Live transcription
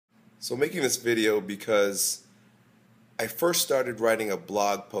So I'm making this video because I first started writing a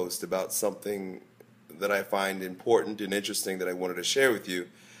blog post about something that I find important and interesting that I wanted to share with you,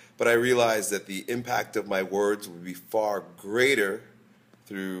 but I realized that the impact of my words would be far greater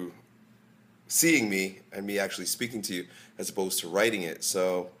through seeing me and me actually speaking to you as opposed to writing it.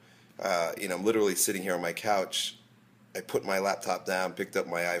 So, I'm literally sitting here on my couch. I put my laptop down, picked up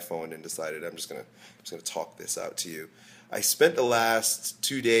my iPhone, and decided I'm just gonna talk this out to you. I spent the last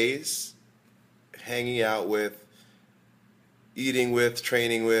 2 days hanging out with, eating with,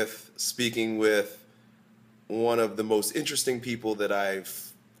 training with, speaking with one of the most interesting people that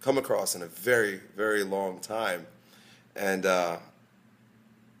I've come across in a very, very long time, and I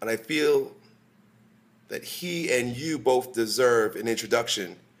feel that he and you both deserve an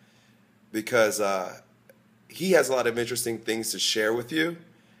introduction because he has a lot of interesting things to share with you,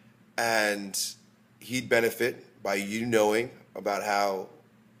 and he'd benefit by you knowing about how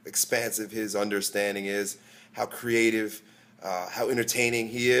expansive his understanding is, how creative, how entertaining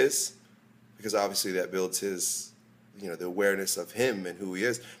he is, because obviously that builds his, the awareness of him and who he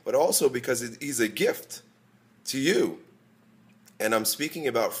is, but also because he's a gift to you. And I'm speaking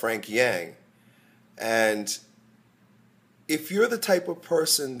about Frank Yang. And if you're the type of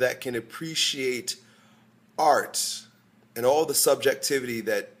person that can appreciate art and all the subjectivity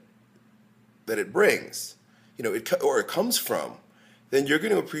that it brings, it comes from, then you're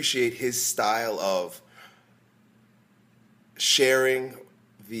going to appreciate his style of sharing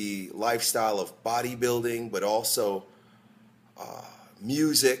the lifestyle of bodybuilding, but also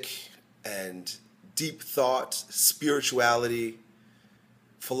music and deep thought, spirituality,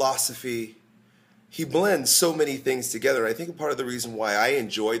 philosophy. He blends so many things together. I think part of the reason why I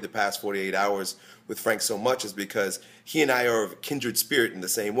enjoyed the past 48 hours with Frank so much is because he and I are of kindred spirit in the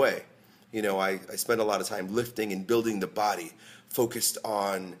same way. I spend a lot of time lifting and building the body, focused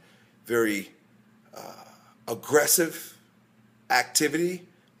on very aggressive activity,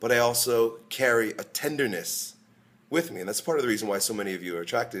 but I also carry a tenderness with me. And that's part of the reason why so many of you are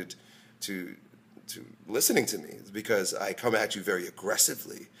attracted to listening to me, is because I come at you very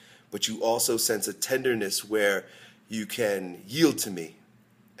aggressively, but you also sense a tenderness where you can yield to me,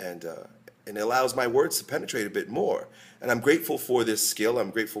 and it allows my words to penetrate a bit more. And I'm grateful for this skill.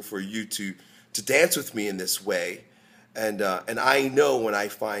 I'm grateful for you to dance with me in this way. And I know when I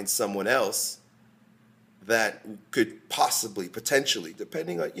find someone else that could possibly, potentially,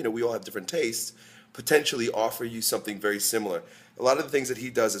 depending on, we all have different tastes, potentially offer you something very similar. A lot of the things that he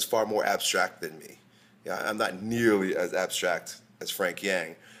does is far more abstract than me. Yeah, I'm not nearly as abstract as Frank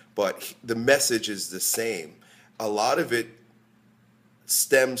Yang, but the message is the same. A lot of it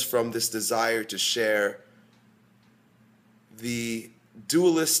stems from this desire to share the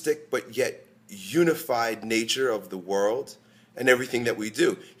dualistic but yet unified nature of the world and everything that we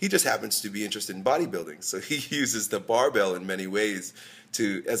do. He just happens to be interested in bodybuilding, so he uses the barbell in many ways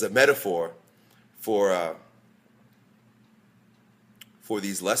as a metaphor for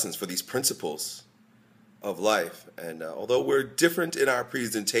these lessons, for these principles of life. And although we're different in our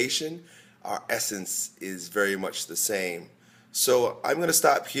presentation, our essence is very much the same. So I'm going to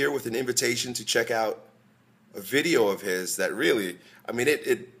stop here with an invitation to check out a video of his that really,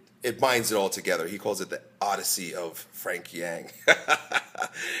 it binds it all together. He calls it the Odyssey of Frank Yang.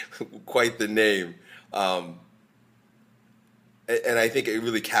 Quite the name. And I think it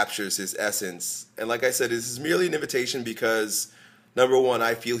really captures his essence. And like I said, this is merely an invitation because, number one,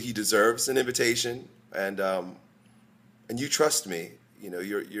 I feel he deserves an invitation, and you trust me.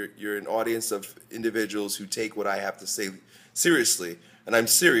 You're an audience of individuals who take what I have to say seriously, and I'm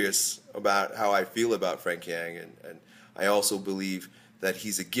serious about how I feel about Frank Yang, and I also believe that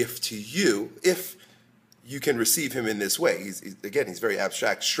he's a gift to you if you can receive him in this way. He's very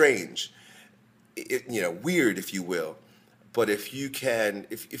abstract, strange, weird, if you will. But if you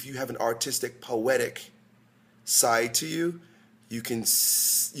have an artistic, poetic side to you, you can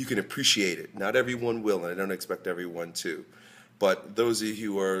appreciate it. Not everyone will, and I don't expect everyone to. But those of you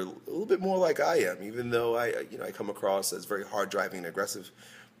who are a little bit more like I am, even though I come across as very hard driving and aggressive,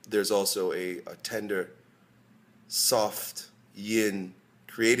 there's also a tender, soft, yin,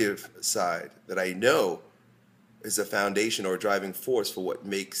 creative side that I know is a foundation or a driving force for what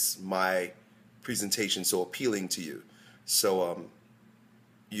makes my presentation so appealing to you. So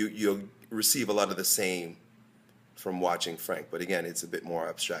you'll receive a lot of the same from watching Frank, but again, it's a bit more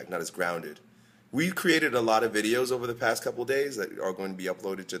abstract, not as grounded. We've created a lot of videos over the past couple of days that are going to be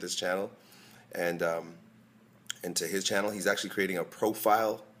uploaded to this channel and to his channel. He's actually creating a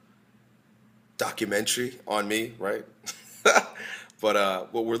profile documentary on me, right?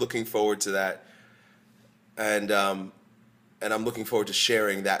 But we're looking forward to that. And and I'm looking forward to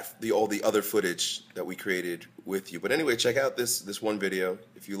sharing all the other footage that we created with you. But anyway, check out this one video.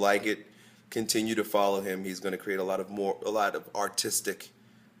 If you like it, continue to follow him. He's going to create a lot of artistic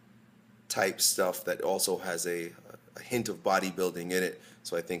type stuff that also has a hint of bodybuilding in it.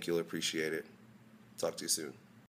 So I think you'll appreciate it. Talk to you soon.